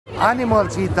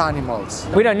Animals eat animals.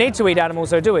 We don't need to eat animals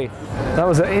though, do we? That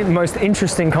was the most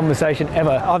interesting conversation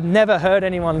ever. I've never heard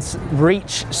anyone's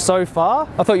reach so far.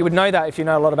 I thought you would know that if you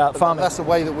know a lot about farming. That's the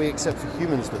way that we accept for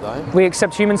humans to die. We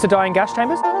accept humans to die in gas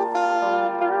chambers?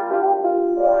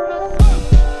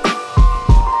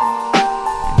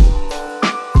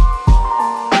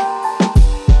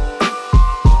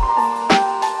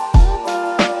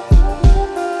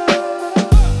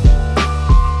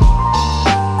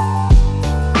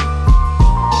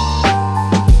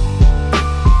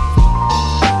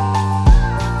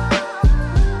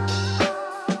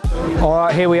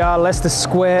 Alright, here we are, Leicester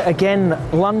Square again,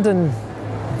 London.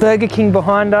 Burger King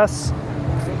behind us.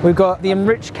 We've got the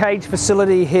enriched cage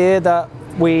facility here that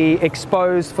we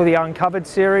exposed for the Uncovered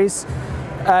series.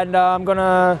 And I'm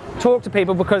gonna talk to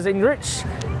people because enriched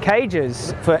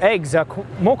cages for eggs are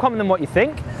more common than what you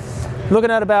think.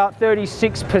 Looking at about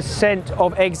 36%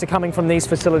 of eggs are coming from these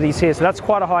facilities here. So that's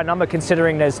quite a high number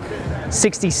considering there's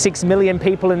 66 million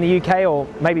people in the UK, or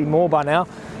maybe more by now.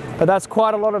 But that's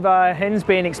quite a lot of hens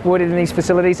being exploited in these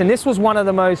facilities. And this was one of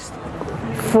the most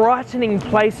frightening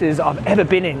places I've ever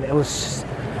been in. It was,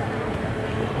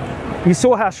 you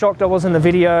saw how shocked I was in the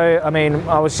video. I mean,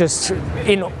 I was just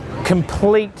in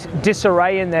complete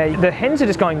disarray in there. The hens are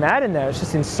just going mad in there. It's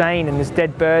just insane. And there's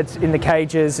dead birds in the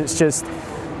cages. It's just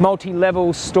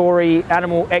multi-level story,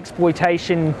 animal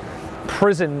exploitation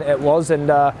prison it was. And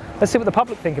let's see what the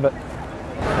public think of it.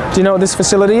 Do you know what this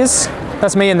facility is?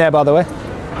 That's me in there, by the way.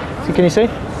 Can you see?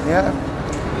 Yeah.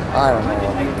 I don't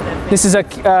know. This is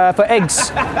for eggs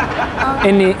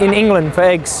in England, for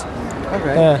eggs.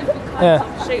 Okay.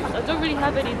 Yeah. Shapes. I don't really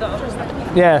have any though.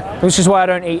 Yeah, which is why I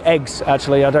don't eat eggs.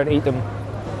 Actually, I don't eat them,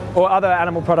 or other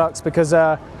animal products, because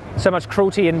so much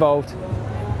cruelty involved,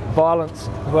 violence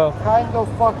as well. Kind of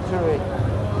factory.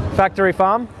 Factory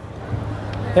farm.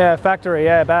 Yeah, factory.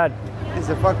 Yeah, bad. It's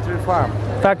a factory farm.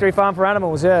 Factory farm for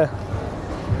animals. Yeah.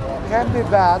 Can be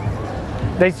bad.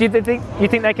 You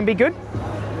think they can be good?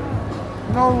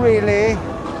 Not really.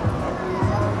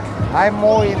 I'm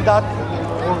more in that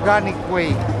organic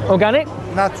way. Organic?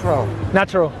 Natural.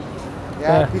 Natural.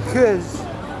 Yeah, because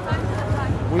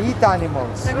we eat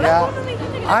animals. Yeah.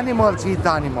 Animals eat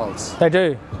animals. They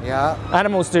do. Yeah.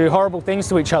 Animals do horrible things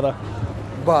to each other.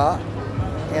 But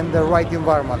in the right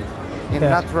environment, in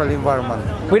natural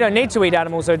environment. We don't need to eat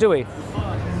animals though, do we?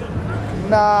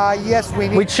 Nah, yes, we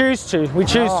need. We choose to. We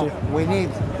choose to. We need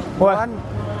What?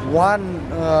 one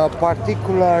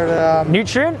particular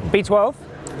Nutrient? B12?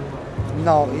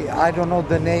 No, I don't know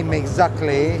the name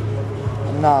exactly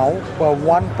now, but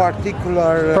one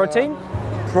particular Protein?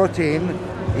 Protein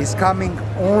is coming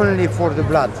only for the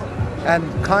blood and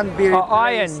can't be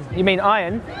replaced. Iron. You mean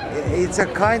iron? It's a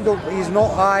kind of, it's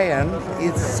not iron,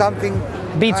 it's something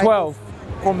B12. kind of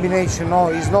combination. No,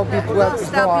 it's not B12,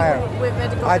 it's not iron.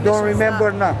 I don't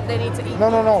remember now. They need to eat. No,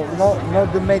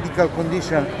 not the medical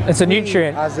condition. It's a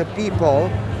nutrient. As a people,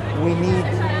 we need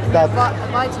that.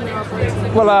 Vitamin or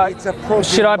protein. Well, It's a protein,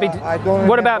 should I be? I don't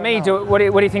What about me? remember now.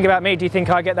 What do you think about me? Do you think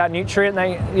I get that nutrient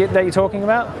that you're talking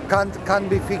about? Can't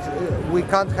be fixed. We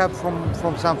can't have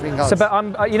from something else. So, but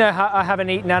I'm, you know, I haven't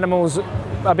eaten animals.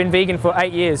 I've been vegan for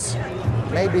 8 years.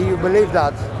 Maybe you believe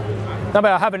that. No,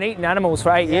 but I haven't eaten animals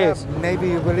for 8 years. Maybe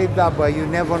you believe that, but you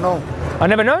never know. I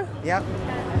never know. Yeah.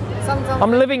 Sometimes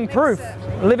I'm living proof.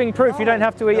 Living proof. You don't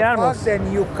have to eat The animals. fact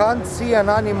that you can't see an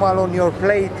animal on your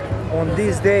plate on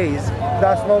these days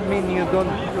does not mean you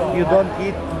don't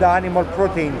eat the animal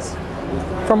proteins.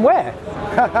 From where?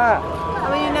 I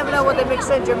mean, you never know what they mix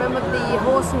in. Do you remember the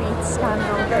horse meat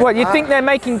scandal? What, you think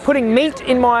they're putting meat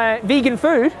in my vegan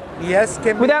food Yes,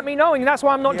 can be. without me knowing? That's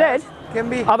why I'm not Yes, dead. Can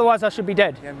be. Otherwise, I should be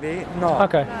dead. Can be. No.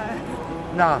 Okay.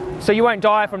 No. So you won't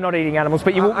die from not eating animals,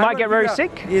 but you might get very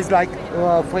sick? It's like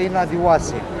faina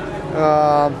diwasi.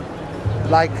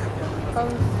 Like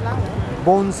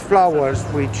bones flowers,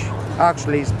 which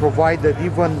actually is provided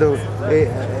even the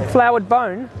Floured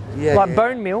bone? Yeah, like yeah.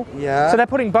 bone meal? Yeah. So they're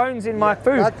putting bones in my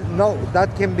food?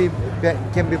 that can be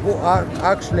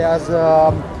actually as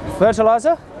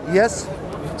Fertilizer? yes.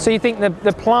 So you think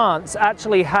the plants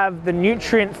actually have the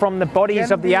nutrient from the bodies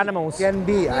of the animals? Can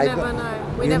be. You never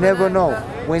know. You never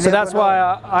know. So that's why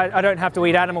I don't have to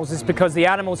eat animals, is because the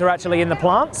animals are actually in the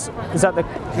plants? Is that the...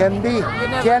 Can be.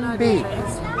 Can be.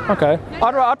 Okay.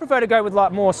 I'd prefer to go with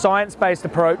like more science-based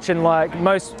approach, and like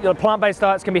most plant-based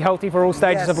diets can be healthy for all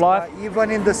stages of life.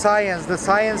 Even in the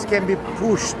science can be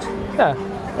pushed Yeah.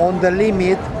 on the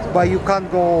limit, but you can't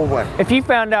go over. If you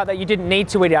found out that you didn't need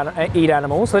to eat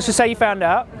animals, let's just say you found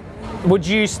out, would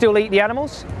you still eat the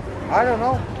animals? I don't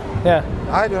know. Yeah.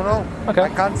 I don't know. Okay. I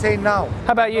can't say now.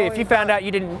 How about you? If you found out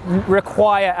you didn't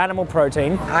require animal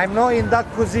protein? I'm not in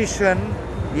that position,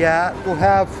 yeah, to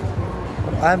have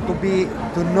and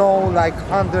to know like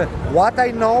 100. What I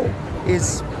know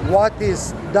is what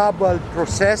is double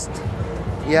processed,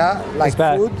 yeah, like It's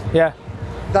bad. food. Yeah.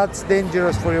 That's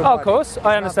dangerous for your Oh, body. of course,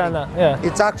 I understand Nothing. that. Yeah.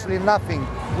 It's actually nothing.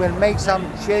 We'll make some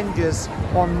changes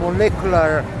on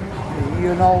molecular,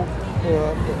 you know,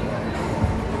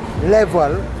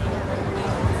 level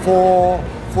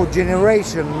for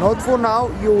generation. Not for now.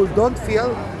 You don't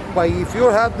feel, but if you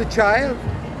have the child,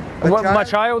 My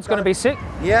child's going to be sick.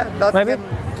 Yeah, that Maybe?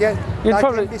 You'd that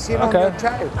probably- can be seen okay. on your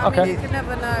child. I Okay. mean, you can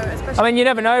never know, especially. I mean, you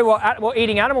never know what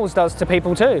eating animals does to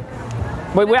people too.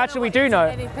 We actually do know.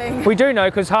 Anything. We do know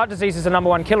because heart disease is the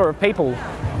 #1 killer of people.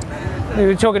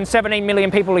 We're talking 17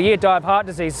 million people a year die of heart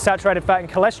disease, saturated fat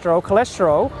and cholesterol.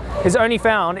 Cholesterol is only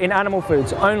found in animal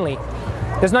foods, only.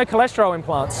 There's no cholesterol in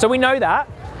plants. So we know that.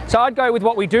 So I'd go with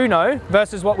what we do know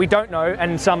versus what we don't know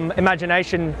and some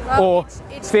imagination or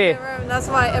Each fear. their own. That's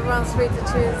why everyone's free to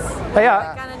choose. They are.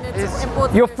 Like, and it's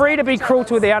important You're to free to be respect cruel each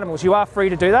to the animals. You are free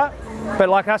to do that. But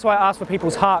like that's why I ask for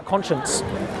people's heart conscience.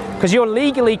 Because you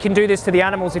legally can do this to the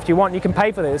animals if you want. You can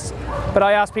pay for this. But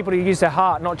I ask people to use their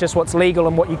heart, not just what's legal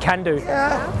and what you can do.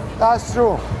 Yeah, that's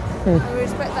true. We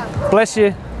respect that. Bless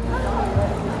you.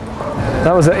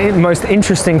 That was the most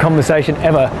interesting conversation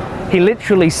ever. He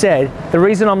literally said, the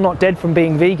reason I'm not dead from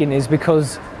being vegan is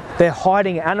because they're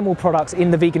hiding animal products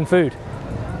in the vegan food.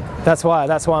 That's why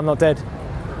I'm not dead.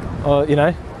 Or, you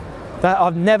know, that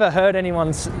I've never heard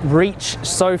anyone's reach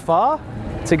so far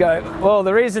to go, well,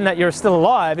 the reason that you're still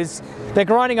alive is they're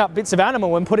grinding up bits of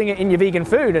animal and putting it in your vegan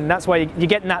food, and that's why you're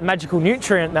getting that magical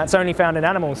nutrient that's only found in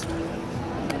animals.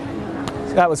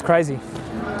 That was crazy.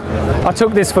 I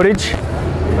took this footage.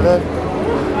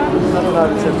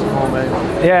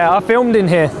 Yeah, I filmed in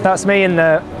here. That's me in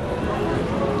the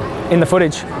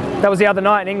footage. That was the other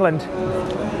night in England.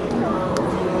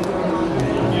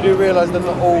 You do realise that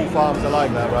not all farms are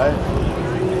like that,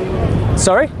 right?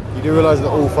 Sorry? You do realise that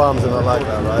all farms are not like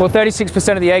that, right? Well,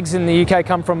 36% of the eggs in the UK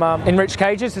come from enriched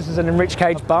cages. This is an enriched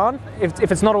cage barn.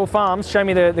 If it's not all farms, show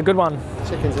me the good one.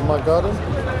 Chickens in my garden?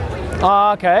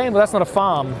 Ah, okay. Well, that's not a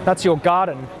farm. That's your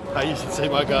garden. You should see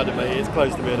my garden, mate. It's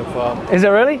close to being a farm. Is it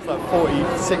really? It's like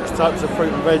 46 types of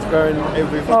fruit and veg growing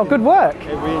Oh, good work.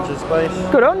 every inch of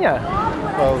space. Good on you.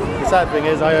 Well, the sad thing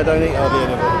is I don't eat hardly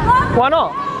any of it. Why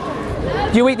not?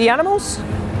 Do you eat the animals?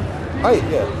 I eat,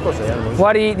 yeah, of course I eat animals.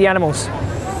 Why do you eat the animals?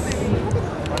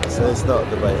 So it's not a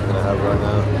debate I'm going to have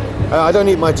right now. I don't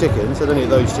eat my chickens. I don't eat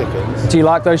those chickens. Do you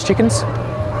like those chickens?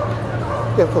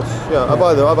 Yeah, of course. Yeah, I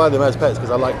buy them as pets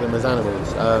because I like them as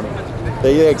animals.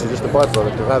 The eggs are just a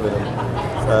byproduct of having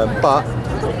them. But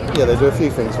yeah, they do a few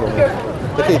things for me.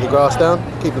 They keep the grass down,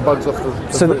 keep the bugs off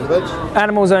the So fruit and veg.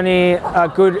 animals only are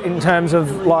good in terms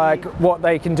of like what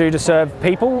they can do to serve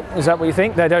people. Is that what you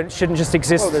think? They shouldn't just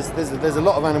exist. Well, there's a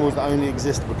lot of animals that only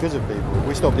exist because of people. If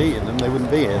we stopped eating them, they wouldn't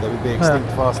be here. They would be extinct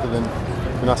faster than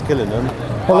us killing them.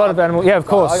 A lot of animals, yeah, of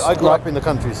course. I grew up in the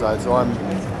countryside, so I'm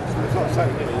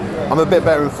a bit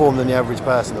better informed than the average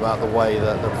person about the way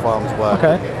that the farms work,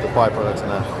 Okay. the byproducts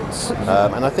and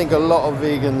that. And I think a lot of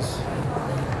vegans.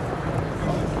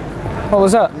 What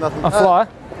was that? Nothing. A fly?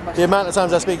 The amount of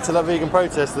times I speak to like vegan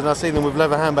protesters and I see them with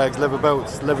leather handbags, leather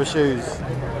belts, leather shoes.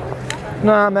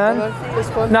 Nah, man. It's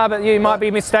fun. No, but you might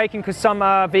be mistaken because some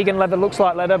vegan leather looks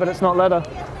like leather, but it's not leather.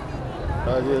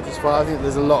 Yeah, just fun. I think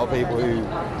there's a lot of people who.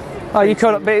 Oh, you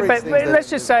could, preach but things that- let's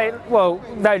just say, well,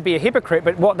 they would be a hypocrite,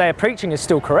 but what they're preaching is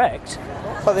still correct.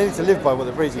 But they need to live by what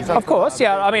they're preaching. Of course,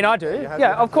 yeah. I mean, I do.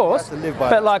 Yeah, of course. You have to live by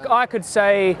But it. like, I could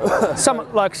say,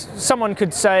 someone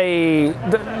could say,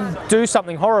 do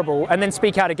something horrible and then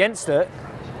speak out against it.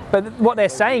 But what they're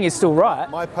saying is still right.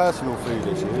 My personal food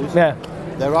issues. Yeah.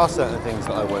 There are certain things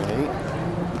that I won't eat.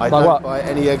 I Like don't what? buy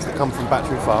any eggs that come from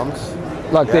battery farms.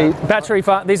 Like Yeah. the battery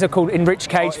farm. These are called enriched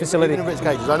cage facility. Even enriched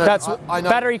cages. I know. That's I know,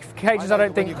 battery cages. I don't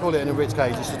when think. you call it an enriched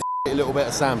cage, it's just a little bit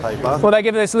of sandpaper. Well, they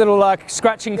give this little like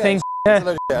scratching thing. It's Yeah. a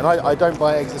load of shit, and I don't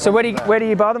buy eggs. that So come where from do that.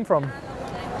 you buy them from?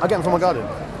 I get them from my garden.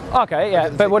 Okay, yeah.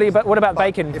 But what about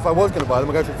bacon? If I was going to buy them,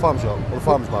 I go to the farm shop or the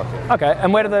farmers market. Okay,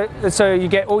 and where do so you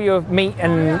get all your meat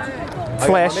and I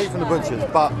flesh? get my meat from the butchers,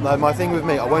 but my thing with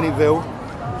meat, I won't eat veal.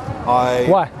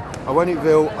 Why? I won't eat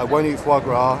veal. I won't eat foie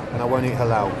gras, and I won't eat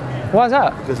halal Why is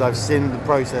that? because I've seen the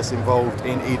process involved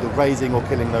in either raising or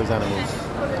killing those animals,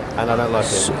 and I don't like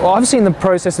it. Well, I've seen the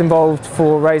process involved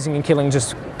for raising and killing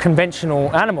just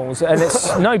conventional animals, and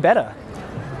it's no better.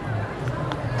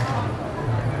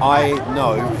 I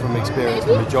know from experience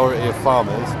the majority of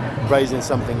farmers raising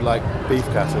something like beef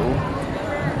cattle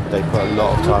they put a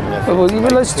lot of time and effort. Well, to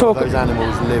make let's sure talk. those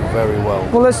animals live very well.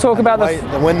 Well, let's talk about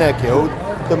And when they're killed,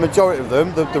 the majority of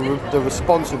them, the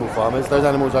responsible farmers, those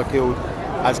animals are killed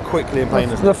as quickly and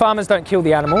painlessly. The farmers don't kill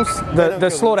the animals. The kill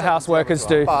slaughterhouse them, workers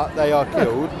do. But they are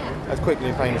killed as quickly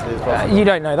and painlessly as possible. You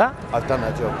don't know that? I've done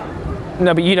that job.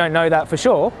 No, but you don't know that for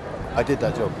sure. I did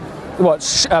that job.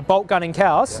 What, bolt gunning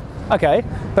cows? Yeah. Okay,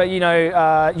 but you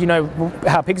know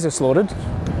how pigs are slaughtered.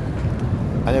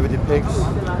 I never did pigs.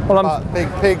 Well,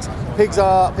 Pigs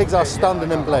are stunned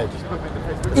and then bled.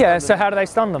 yeah. So how do they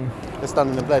stun them? They're stunned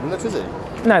and then bled. Electricity.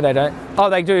 No, they don't. Oh,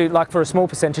 they do, like for a small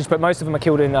percentage, but most of them are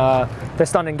killed in. They're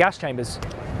stunned in gas chambers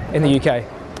in the UK.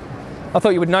 I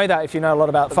thought you would know that if you know a lot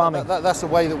about farming. That's a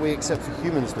way that we accept for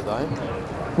humans to die.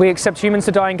 We accept humans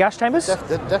to die in gas chambers? Death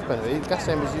penalty. Gas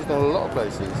chambers used in a lot of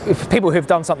places. If people who've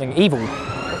done something evil.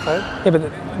 Okay. Yeah,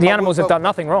 but the animals have done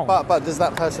nothing wrong. But does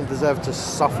that person deserve to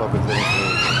suffer because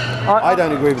I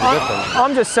don't agree with the death penalty.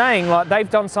 I'm just saying, like, they've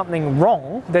done something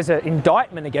wrong. There's an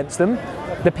indictment against them.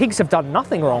 The pigs have done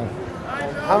nothing wrong.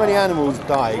 How many animals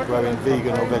die growing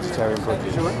vegan or vegetarian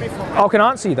produce? I can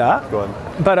answer you that. Go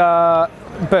on.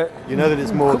 But you know that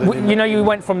it's more than... You know, you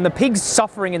went from the pigs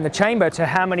suffering in the chamber to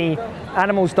how many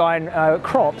animals die in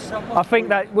crops. I think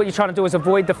that what you're trying to do is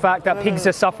avoid the fact that pigs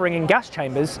are suffering in gas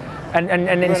chambers and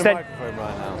instead... Microphone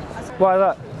right now. Why is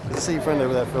that? I see your friend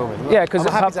over there filming. Yeah, because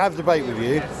I'm happy to have a debate with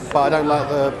you, but I don't like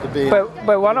the being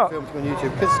but why not? filmed on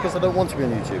YouTube because I don't want to be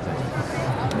on YouTube.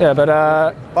 Yeah, but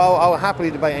I'll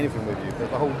happily debate anything with you. But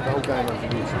the whole going on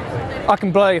YouTube. I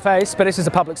can blow your face, but this is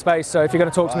a public space, so if you're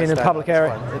going to talk to me in a public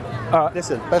area, all right.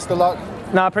 Listen, best of luck.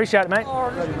 No, I appreciate it, mate. All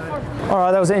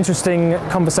right, that was an interesting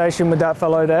conversation with that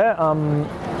fellow there.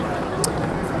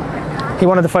 He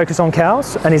wanted to focus on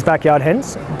cows and his backyard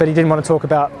hens, but he didn't want to talk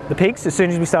about the pigs. As soon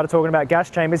as we started talking about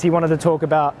gas chambers, he wanted to talk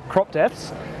about crop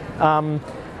deaths,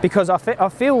 because I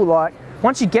feel like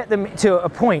once you get them to a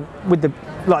point with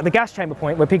the gas chamber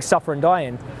point where pigs suffer and die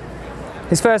in,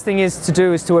 his first thing is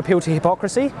to appeal to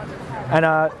hypocrisy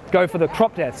and go for the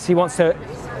crop deaths. He wants to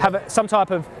have some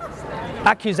type of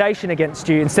accusation against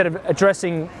you instead of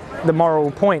addressing the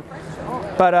moral point.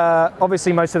 But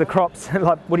obviously most of the crops,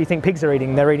 like what do you think pigs are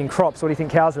eating? They're eating crops. What do you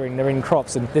think cows are eating? They're eating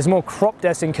crops. And there's more crop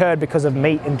deaths incurred because of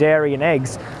meat and dairy and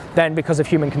eggs than because of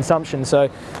human consumption. So,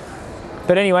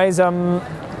 but anyways,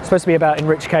 it's supposed to be about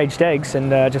enriched caged eggs,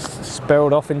 and just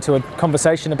spiraled off into a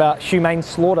conversation about humane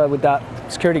slaughter with that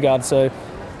security guard. So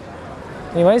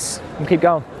anyways, we'll keep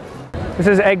going. This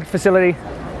is an egg facility.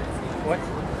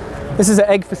 What? This is an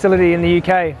egg facility in the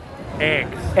UK.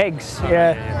 Eggs? Eggs,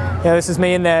 yeah. Yeah, this is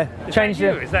me in there. Is that you?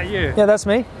 Is that you? Yeah, that's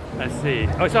me. I see.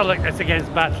 Oh, it's not like it's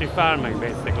against battery farming,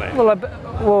 basically.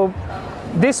 Well,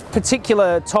 this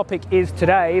particular topic is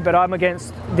today, but I'm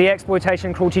against the exploitation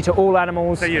and cruelty to all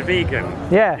animals. So you're vegan?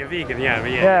 Yeah. You're vegan, yeah.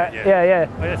 Yeah.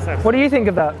 Oh, what do you think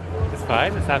of that? It's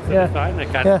fine. It's absolutely fine. I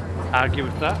can't argue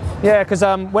with that. Yeah, because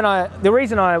the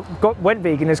reason I went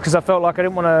vegan is because I felt like I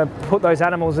didn't want to put those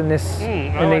animals in this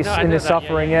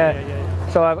suffering. Yeah.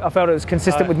 So I felt it was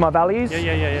consistent with my values.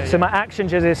 So my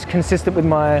actions are just consistent with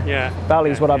my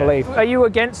values, what I believe. Are you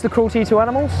against the cruelty to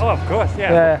animals? Oh, of course,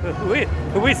 yeah.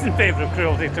 Who is in favour of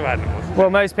cruelty to animals? Well,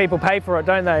 most people pay for it,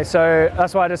 don't they? So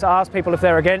that's why I just ask people if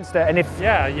they're against it. And if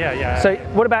So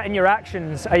what about in your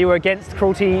actions? Are you against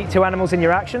cruelty to animals in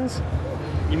your actions?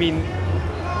 You mean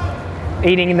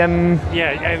eating them?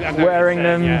 Yeah, wearing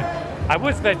them. Yeah. I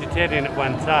was vegetarian at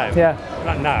one time. Yeah.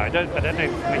 Not now. I don't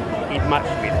eat much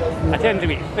meat. I tend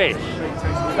to eat fish.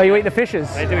 Oh, you eat the fishes?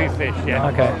 I do eat fish, yeah.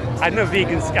 Okay. I know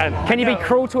vegans can. Can you be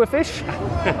cruel to a fish?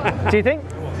 Do you think?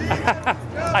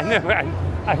 I know.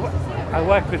 I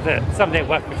work with somebody I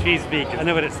work with. She's vegan. I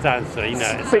know what it stands for. You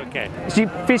know, it's okay. So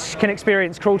fish can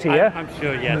experience cruelty, yeah? I'm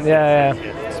sure, yes.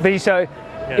 Yes. But so,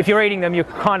 if you're eating them, you're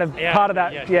kind of part of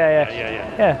that.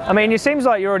 Yeah. I mean, it seems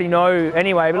like you already know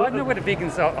anyway. But I know what a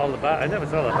vegan's all about. I know what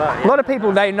it's all about. Yeah. A lot of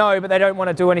people, they know, but they don't want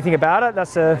to do anything about it.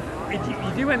 That's a.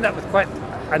 You do end up with quite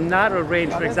a narrow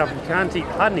range. For example, you can't eat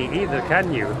honey either,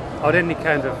 can you? Or any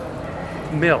kind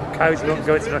of milk, cow's milk,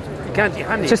 goat's milk. You can't eat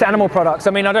honey. It's just animal products.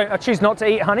 I mean, I choose not to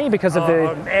eat honey because of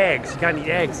the eggs. You can't eat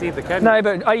eggs either, can you? No,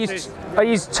 but I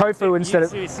use tofu instead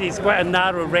of. It's quite a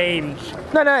narrow range.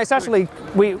 No, it's actually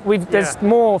there's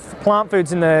more plant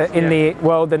foods in the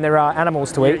world than there are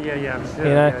animals to eat. Yeah, I'm sure.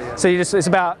 You know, so it's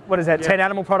about 10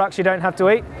 animal products you don't have to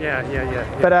eat.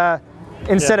 Yeah. But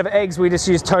instead of eggs, we just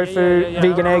use tofu,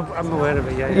 vegan egg. I'm aware of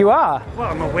it. Yeah. You are?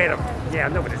 Well, I'm aware of it. Yeah, I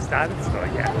know what it stands for.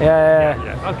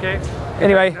 Yeah. Okay.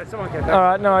 Anyway, all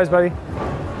right, no worries, buddy.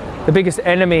 The biggest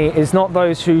enemy is not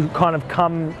those who kind of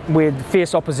come with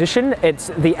fierce opposition,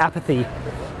 it's the apathy.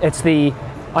 It's the,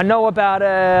 I know about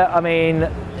it, I mean,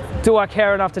 Do I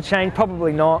care enough to change?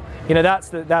 Probably not. You know,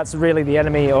 that's really the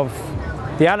enemy of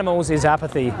the animals, is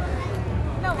apathy.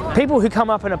 People who come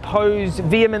up and oppose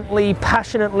vehemently,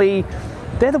 passionately,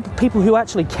 they're the people who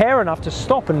actually care enough to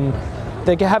stop, and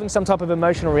they're having some type of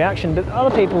emotional reaction. But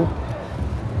other people,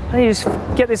 they just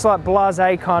get this like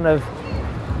blasé kind of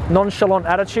nonchalant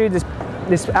attitude,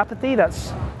 this apathy.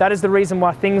 That is the reason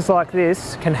why things like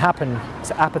this can happen.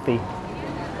 It's apathy.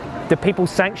 The people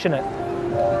sanction it.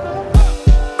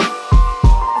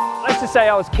 Let's just say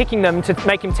I was kicking them to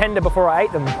make him tender before I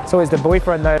ate them. It's always the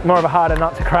boyfriend though, more of a harder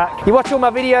nut to crack. You watch all my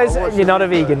videos, you're not a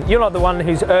vegan. You're not the one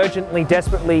who's urgently,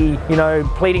 desperately, you know,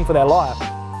 pleading for their life.